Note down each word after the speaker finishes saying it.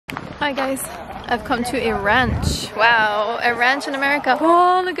Hi guys, I've come to a ranch. Wow, a ranch in America.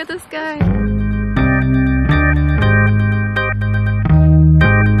 Oh, look at this guy.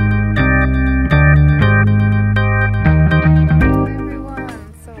 Hello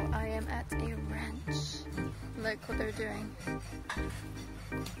everyone, so I am at a ranch. Look what they're doing.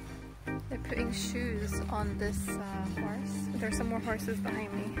 They're putting shoes on this horse. There's some more horses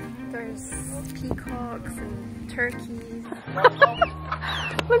behind me. There's peacocks and turkeys.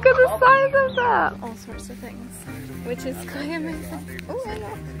 Look at the size of that! All sorts of things, which is quite amazing. Oh, I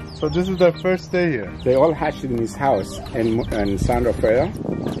know. So this is their first day here. They all hatched in his house in San Rafael,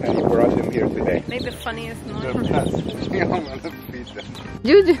 and he brought them here today. Made the funniest noise. They're pets. I'm gonna feed them.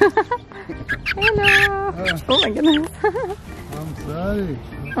 Juju! Hello! Oh my goodness. I'm sorry.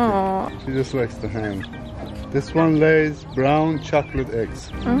 Oh. She just likes the ham. This one lays brown chocolate eggs.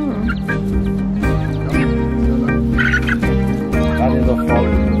 That is a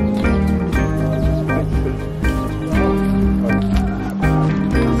falcon.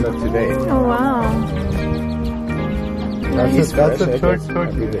 So today. Oh wow. That's a turkey.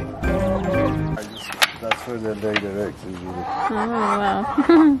 That's where they lay their eggs usually. Oh wow.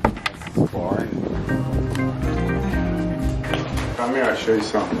 Boring. Come here, I'll show you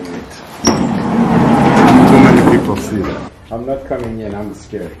something neat. Too many people see that. I'm not coming in, I'm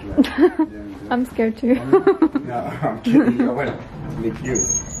scared. I'm scared too. No, I'm kidding. I want to lick you.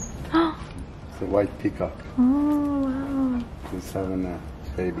 It's a white peacock. Oh wow. He's having a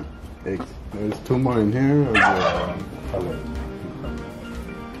baby. Eggs. There's two more in here of the color.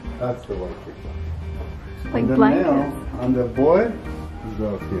 That's the white peacock. Like the blankets. male and the boy is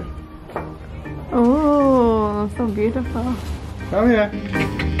out here. Oh, so beautiful. Come here.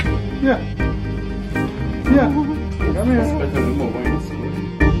 Yeah. Yeah. Come here.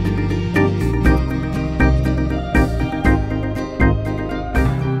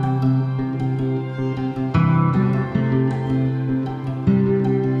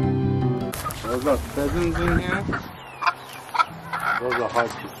 There's got pheasants in here. Those are hard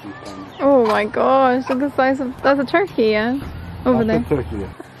to see from here. Oh my gosh, look at the size of, that's a turkey, yeah? Over That's there. a turkey.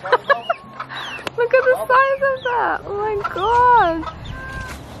 Yeah. Look at the size of that! Oh my god!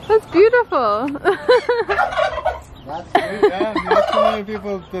 That's beautiful! That's great, yeah. Not too many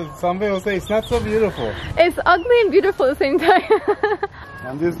people, some people say it's not so beautiful. It's ugly and beautiful at the same time.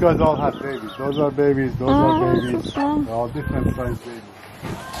 And these guys all have babies. Those are babies, those are babies. So They're all different size babies.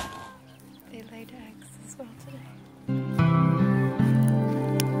 they laid eggs as well today.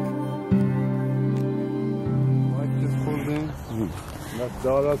 Like just pulled in. That's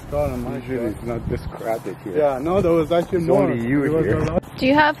Dora's car and my car. It's not this crowded here. Yeah, no, there was actually more. Only you here. Do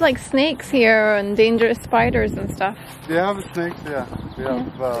you have like snakes here and dangerous spiders and stuff? They have snakes, yeah. We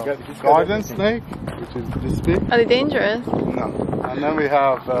have garden snake, which is this big. Are they dangerous? No. And then we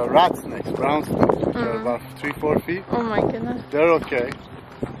have rat snakes, brown snakes, which are about 3-4 feet. Oh my goodness. They're okay.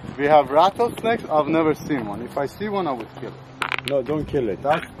 We have rattlesnakes. I've never seen one. If I see one, I would kill it. No, don't kill it.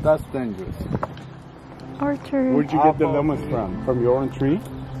 That's dangerous. Orchard. Where'd you get the lemons from? From your own tree?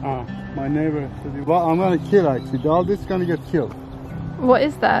 My neighbor said, well, I'm gonna kill actually. All this is gonna get killed. What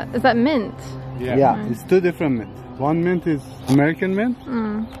is that? Is that mint? Yeah, it's two different mint. One mint is American mint,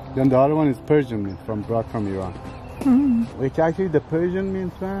 then the other one is Persian mint brought from Iran. Which actually the Persian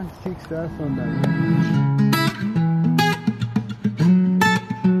mint, man, kicks ass on that.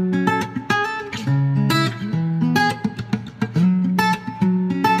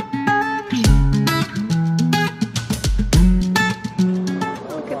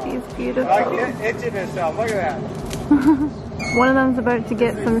 Beautiful. I can't itch it yourself. Look at that. One of them's about to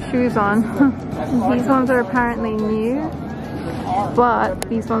get some shoes on. These ones are apparently new, but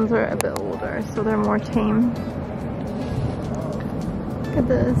these ones are a bit older, so they're more tame. Look at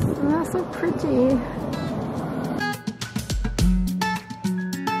this. Oh, that's so pretty.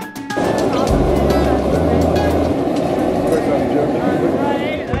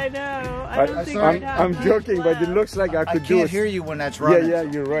 I'm joking, but it looks like I could do it. I can't hear you when that's running. Yeah,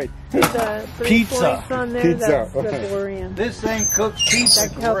 you're right. Pizza. On there, Pizza. That's the durian. This thing cooks pizza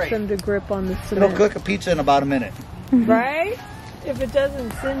That helps great. them to grip on the It'll cement. cook a pizza in about a minute. Right? If it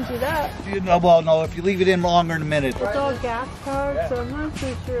doesn't singe it up. Well, no, if you leave it in longer than a minute. It's all gas powered, so I'm not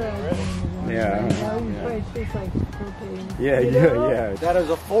so sure. Yeah. It tastes like propane. Yeah. That is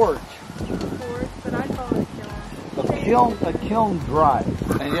a forge. But I call it kiln. A kiln dry.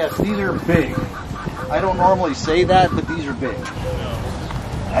 And yes, these are big. I don't normally say that, but these are big.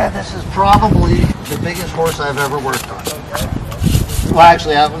 And this is probably the biggest horse I've ever worked on. Well,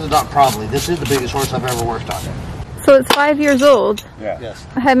 actually, not probably. This is the biggest horse I've ever worked on. So it's 5 years old? Yeah. Yes.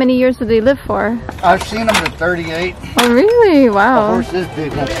 How many years do they live for? I've seen them at 38. Oh really? Wow. The horse is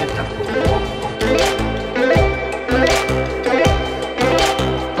big. Won't fit them.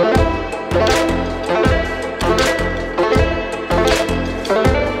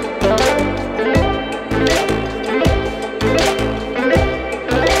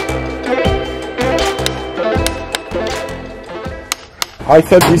 I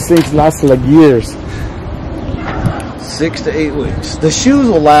thought these things last like years. 6 to 8 weeks. The shoes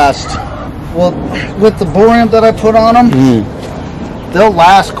will last, well, with the boreum that I put on them, they'll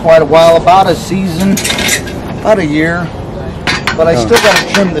last quite a while, about a season, about a year. But I still got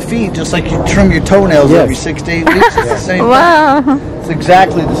to trim the feet, just like you trim your toenails every 6 to 8 weeks. It's the same wow. thing. It's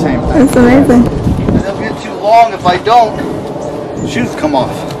exactly the same thing. That's amazing. And they'll get too long if I don't. Shoes come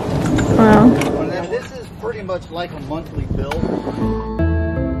off. Wow. And then this is pretty much like a monthly bill.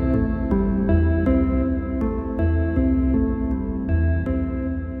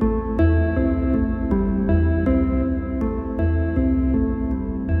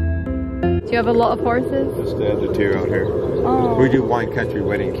 Do you have a lot of horses? Just the other two out here. Oh. We do wine country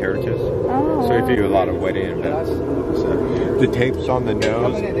wedding carriages. Oh. So we do a lot of wedding events. So the tapes on the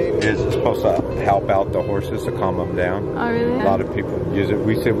nose is supposed to help out the horses to calm them down. Oh really? A lot of people use it.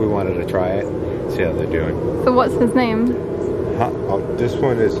 We said we wanted to try it, see how they're doing. So what's his name? This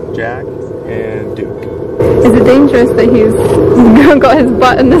one is Jack and Duke. Is it dangerous that he's got his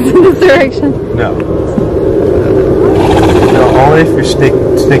butt in this direction? No. Only if you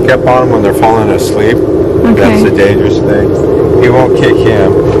sneak up on them when they're falling asleep. Okay. That's the dangerous thing. He won't kick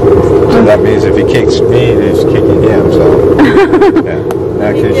him. So that means if he kicks me, he's kicking him. So yeah,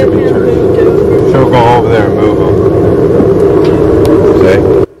 that case she'll be turned. She'll go over there and move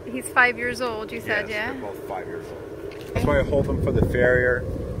him. See? He's 5 years old, you said, yeah? They're both 5 years old. That's why I hold them for the farrier.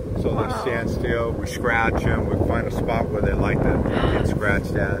 So they stand still. We scratch them. We find a spot where they like to get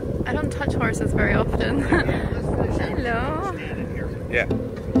scratched at. I don't touch horses very often. Hello. Yeah.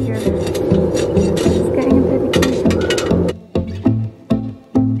 Here. Just getting a pedicure.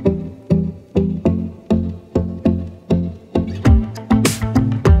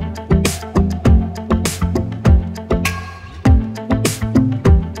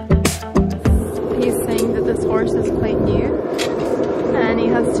 He's saying that this horse is quite new and he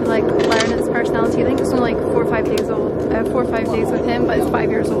has to like learn its personality. I think it's only like 4 or 5 days old. 4 or 5 days with him, but it's 5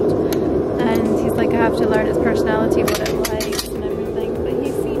 years old. And he's like, I have to learn its personality, what it